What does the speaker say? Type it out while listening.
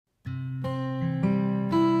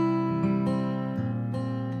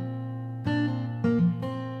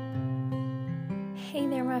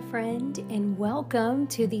my friend, and welcome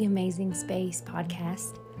to the Amazing Space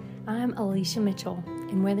podcast. I'm Alicia Mitchell,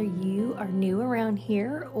 and whether you are new around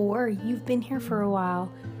here or you've been here for a while,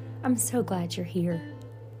 I'm so glad you're here.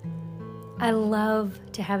 I love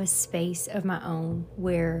to have a space of my own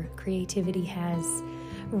where creativity has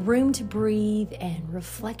room to breathe and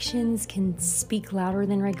reflections can speak louder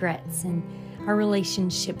than regrets and our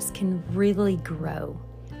relationships can really grow.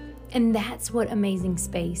 And that's what Amazing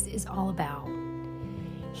Space is all about.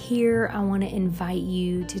 Here, I want to invite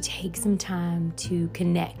you to take some time to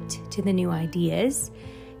connect to the new ideas,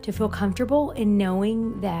 to feel comfortable in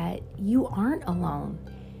knowing that you aren't alone,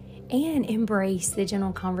 and embrace the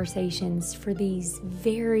gentle conversations for these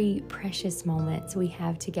very precious moments we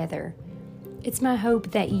have together. It's my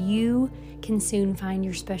hope that you can soon find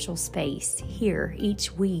your special space here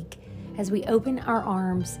each week as we open our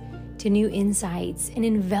arms to new insights and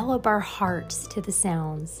envelop our hearts to the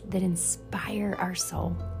sounds that inspire our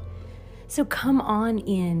soul. So come on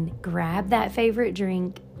in, grab that favorite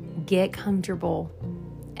drink, get comfortable,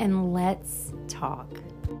 and let's talk.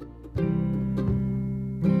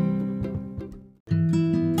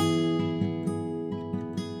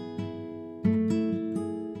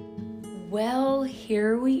 Well,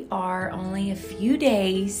 here we are, only a few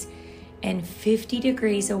days and 50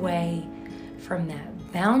 degrees away from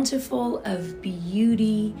that bountiful of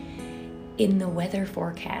beauty in the weather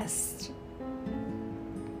forecast.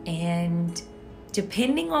 And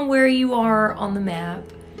depending on where you are on the map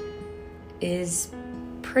is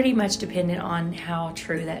pretty much dependent on how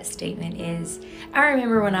true that statement is. I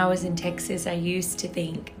remember when I was in Texas, I used to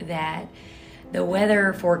think that the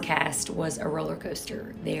weather forecast was a roller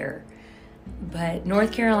coaster there. But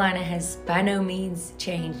North Carolina has by no means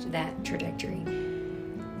changed that trajectory.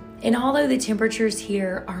 And although the temperatures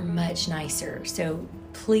here are much nicer, so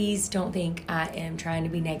please don't think I am trying to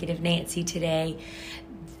be negative Nancy today.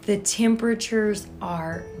 The temperatures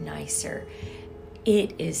are nicer.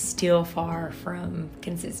 It is still far from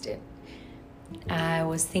consistent. I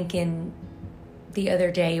was thinking the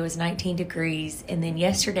other day it was 19 degrees, and then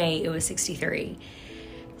yesterday it was 63.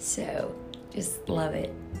 So just love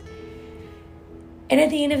it. And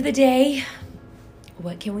at the end of the day,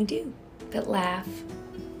 what can we do but laugh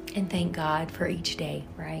and thank God for each day,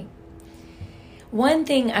 right? One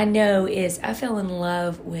thing I know is I fell in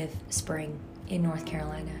love with spring in North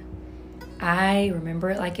Carolina. I remember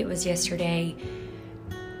it like it was yesterday.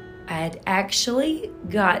 I had actually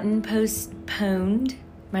gotten postponed.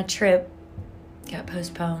 My trip got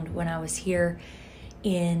postponed when I was here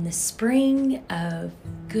in the spring of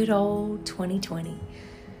good old 2020.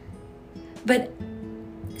 But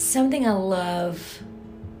something I love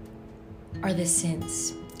are the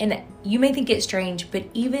scents. And you may think it's strange, but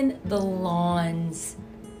even the lawns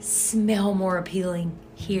smell more appealing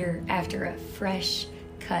here after a fresh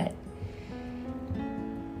cut.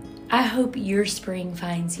 I hope your spring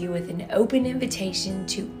finds you with an open invitation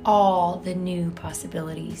to all the new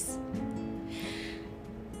possibilities.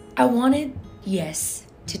 I wanted,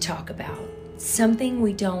 to talk about something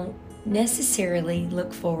we don't necessarily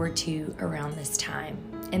look forward to around this time,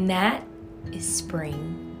 and that is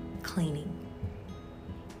spring cleaning.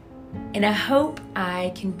 And I hope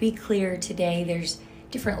I can be clear today. There's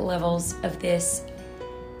different levels of this.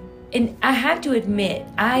 And I have to admit,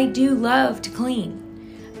 I do love to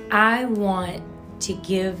clean. I want to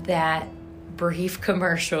give that brief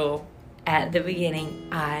commercial at the beginning.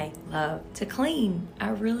 I love to clean.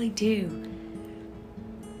 I really do.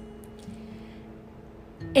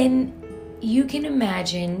 And you can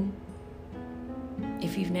imagine,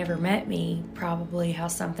 if you've never met me, probably how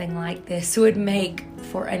something like this would make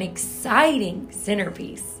for an exciting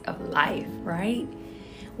centerpiece of life, right?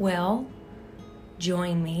 Well,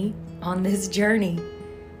 join me on this journey.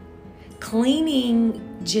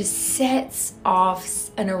 Cleaning just sets off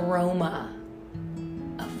an aroma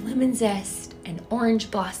of lemon zest and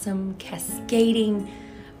orange blossom cascading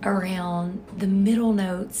around the middle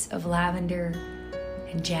notes of lavender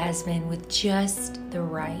and jasmine with just the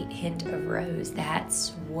right hint of rose. That's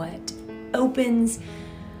what opens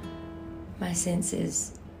my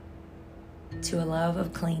senses to a love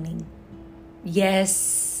of cleaning.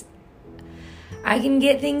 Yes, I can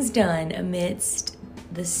get things done amidst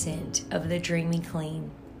the scent of the dreamy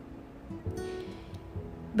clean.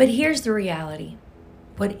 But here's the reality.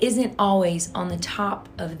 What isn't always on the top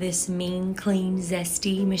of this mean, clean,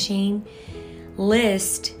 zesty machine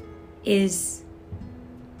list is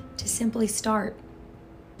to simply start.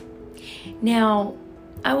 Now,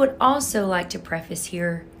 I would also like to preface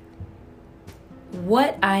here,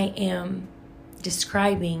 what I am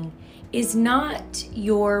describing is not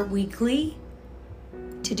your weekly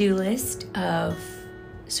to-do list of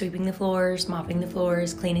sweeping the floors, mopping the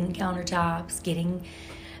floors, cleaning the countertops, getting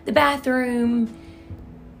the bathroom.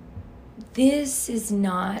 This is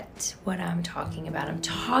not what I'm talking about. I'm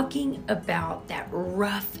talking about that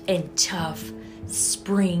rough and tough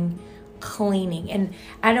spring cleaning. And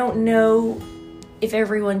I don't know if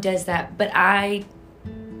everyone does that, but I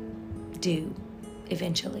do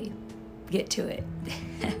eventually get to it.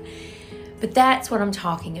 But that's what I'm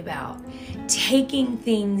talking about. Taking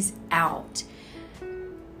things out,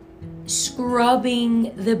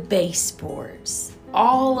 scrubbing the baseboards,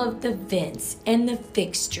 all of the vents and the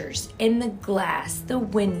fixtures and the glass, the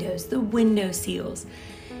windows, the window seals.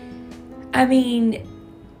 I mean,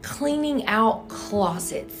 cleaning out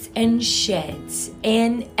closets and sheds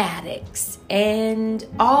and attics and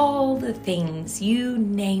all the things, you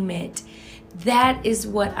name it. That is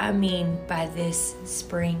what I mean by this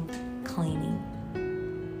spring cleaning.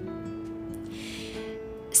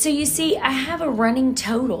 So you see, I have a running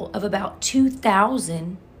total of about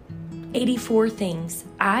 2,084 things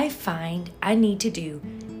I find I need to do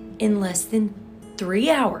in less than 3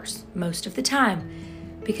 hours most of the time,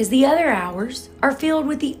 because the other hours are filled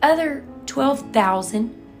with the other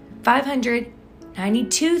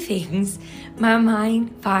 12,592 things my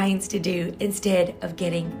mind finds to do instead of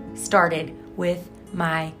getting started with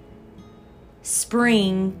my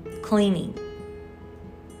spring cleaning.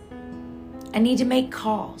 I need to make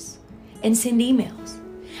calls and send emails.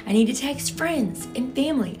 I need to text friends and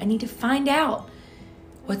family. I need to find out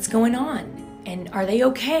what's going on and are they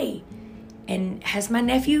okay? And has my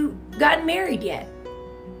nephew gotten married yet?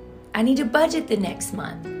 I need to budget the next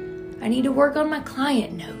month. I need to work on my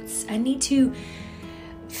client notes. I need to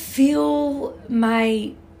fill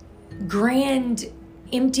my grand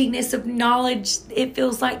emptiness of knowledge, it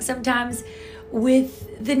feels like sometimes,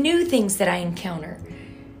 with the new things that I encounter.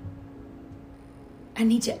 I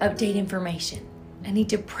need to update information. I need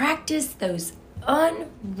to practice those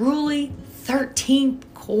unruly 13th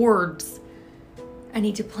chords. I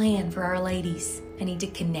need to plan for our ladies. I need to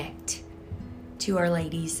connect to our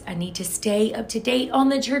ladies. I need to stay up to date on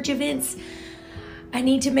the church events. I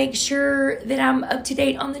need to make sure that I'm up to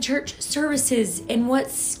date on the church services and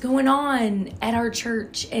what's going on at our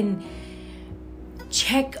church, and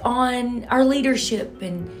check on our leadership.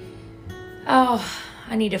 And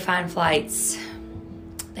I need to find flights.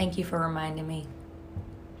 Thank you for reminding me.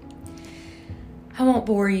 I won't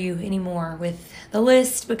bore you anymore with the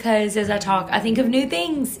list, because as I talk, I think of new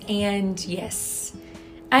things. And yes,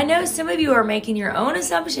 I know some of you are making your own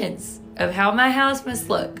assumptions of how my house must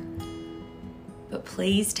look. But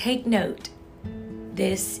please take note.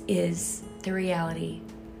 This is the reality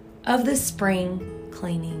of the spring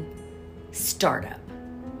cleaning startup.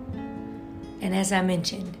 And as I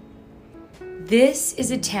mentioned, this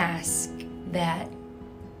is a task that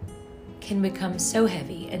can become so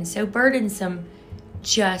heavy and so burdensome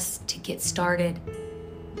just to get started.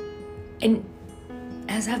 And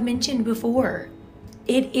as I've mentioned before,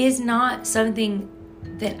 it is not something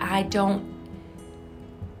that I don't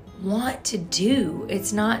want to do.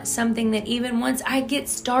 It's not something that even once I get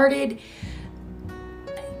started,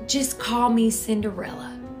 just call me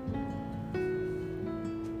Cinderella.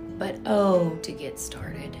 But to get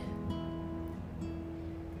started.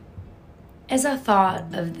 As I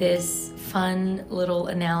thought of this fun little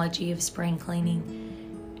analogy of spring cleaning,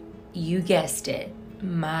 you guessed it,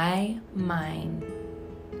 my mind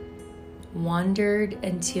wandered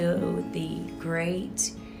into the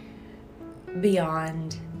great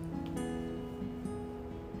beyond.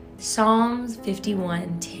 Psalms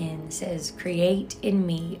 51:10 says, "Create in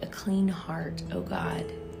me a clean heart, O God,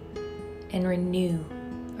 and renew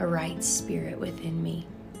a right spirit within me."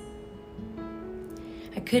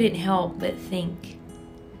 I couldn't help but think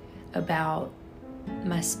about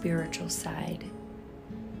my spiritual side,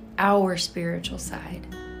 our spiritual side.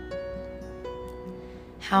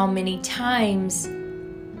 How many times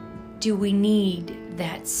do we need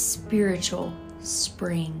that spiritual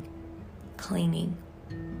spring cleaning?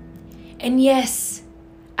 And yes,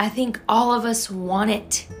 I think all of us want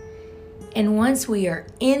it. And once we are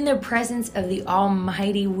in the presence of the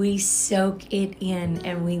Almighty, we soak it in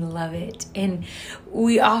and we love it. And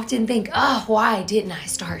we often think, why didn't I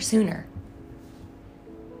start sooner?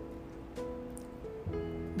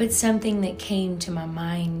 But something that came to my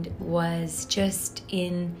mind was just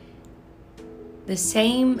in the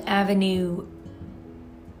same avenue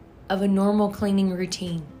of a normal cleaning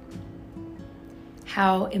routine,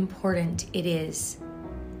 how important it is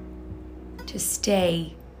to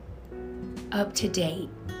stay up to date.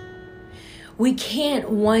 We can't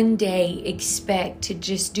one day expect to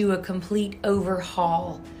just do a complete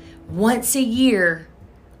overhaul once a year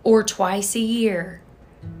or twice a year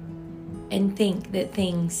and think that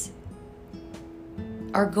things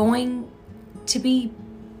are going to be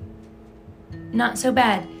not so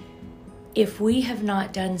bad if we have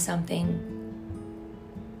not done something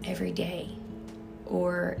every day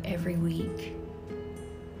or every week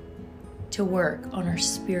to work on our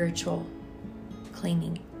spiritual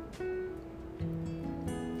cleaning.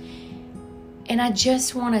 And I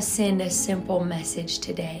just want to send a simple message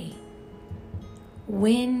today.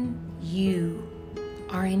 When you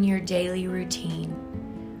are in your daily routine,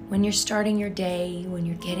 when you're starting your day, when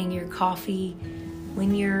you're getting your coffee,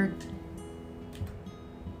 when you're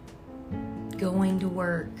going to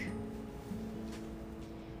work,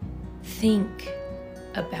 think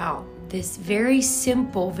about this very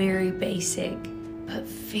simple, very basic, but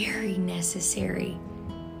very necessary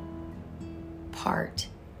part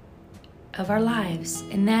of our lives,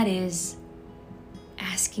 and that is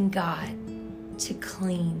asking God to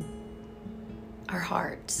clean our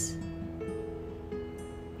hearts.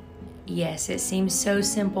 Yes, it seems so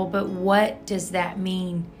simple, but what does that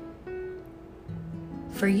mean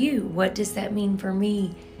for you? What does that mean for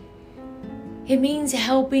me? It means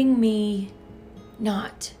helping me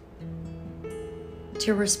not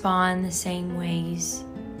to respond the same ways.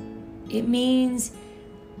 It means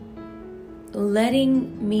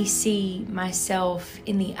letting me see myself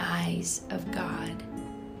in the eyes of God.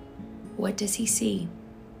 What does He see?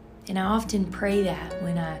 And I often pray that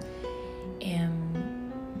when I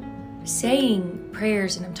am saying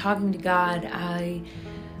prayers and I'm talking to God, I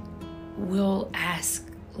will ask,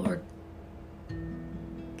 Lord,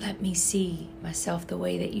 let me see myself the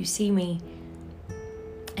way that you see me.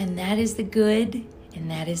 And that is the good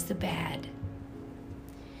and that is the bad.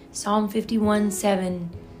 Psalm 51:7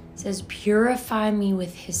 says, purify me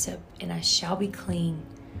with hyssop and I shall be clean.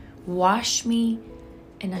 Wash me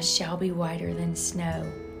and I shall be whiter than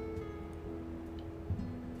snow.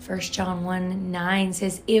 1 John 1:9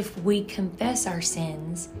 says, if we confess our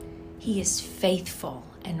sins, He is faithful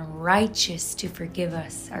and righteous to forgive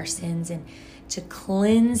us our sins and to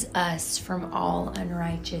cleanse us from all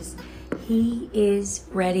unrighteous. He is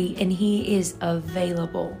ready and He is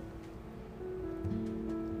available.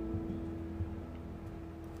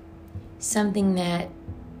 Something that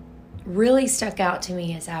really stuck out to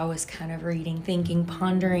me as I was kind of reading, thinking,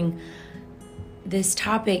 pondering this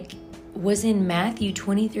topic was in Matthew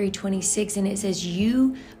 23:26, and it says,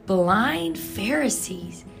 you blind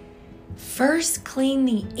Pharisees, first clean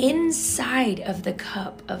the inside of the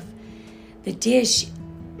cup of the dish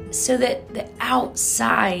so that the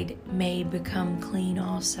outside may become clean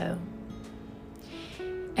also.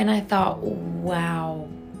 And I thought, wow,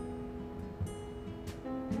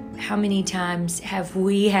 how many times have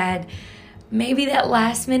we had maybe that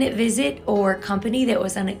last minute visit or company that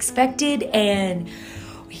was unexpected, and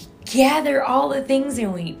we gather all the things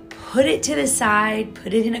and we put it to the side,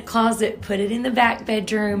 put it in a closet, put it in the back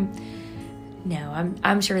bedroom. No,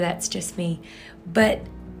 I'm sure that's just me. But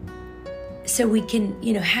so we can,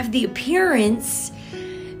 have the appearance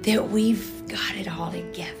that we've got it all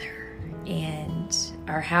together and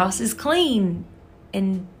our house is clean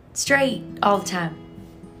and straight all the time.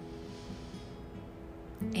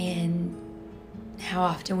 And how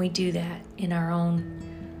often we do that in our own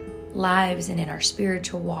lives and in our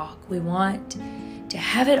spiritual walk. We want to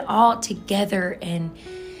have it all together. And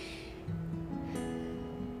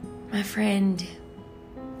my friend,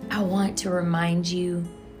 I want to remind you,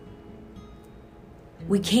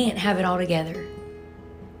 we can't have it all together.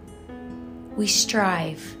 We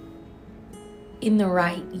strive in the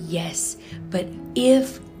right, yes, but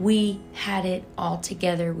if we had it all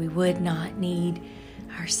together, we would not need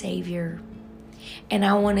our Savior. And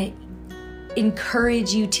I want to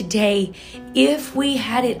encourage you today, if we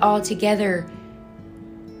had it all together,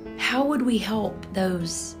 how would we help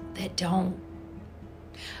those that don't?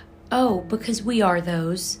 Oh, because we are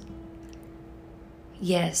those.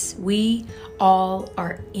 Yes, we all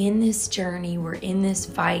are in this journey. We're in this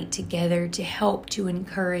fight together to help, to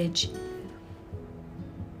encourage.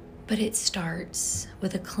 But it starts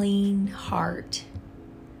with a clean heart.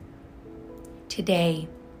 Today,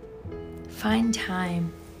 find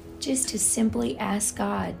time just to simply ask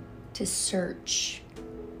God to search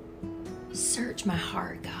my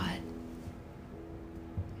heart, God.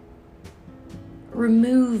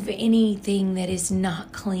 Remove anything that is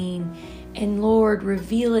not clean, and Lord,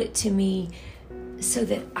 reveal it to me so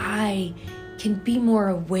that I can be more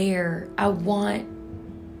aware. I want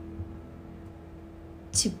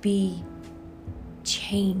to be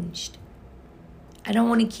changed. I don't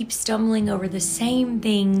want to keep stumbling over the same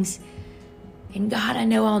things. And God, I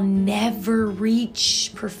know I'll never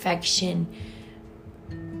reach perfection,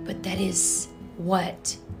 but that is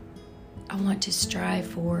what I want to strive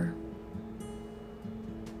for.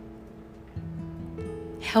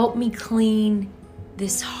 Help me clean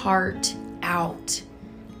this heart out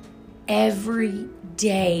every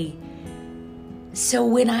day, so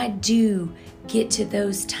when I do get to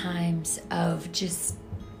those times of just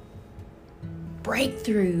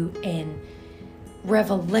breakthrough and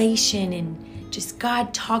revelation and just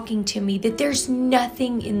God talking to me, that there's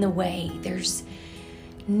nothing in the way. There's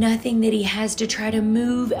nothing that He has to try to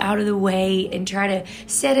move out of the way and try to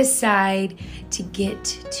set aside to get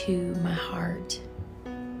to my heart.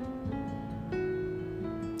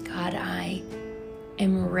 God, I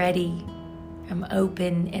am ready, I'm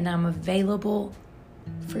open, and I'm available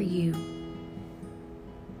for You.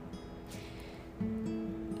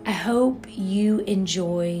 I hope you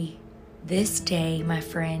enjoy this day, my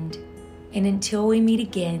friend. And until we meet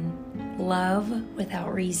again, love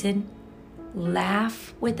without reason,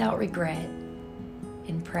 laugh without regret,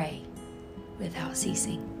 and pray without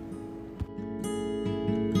ceasing.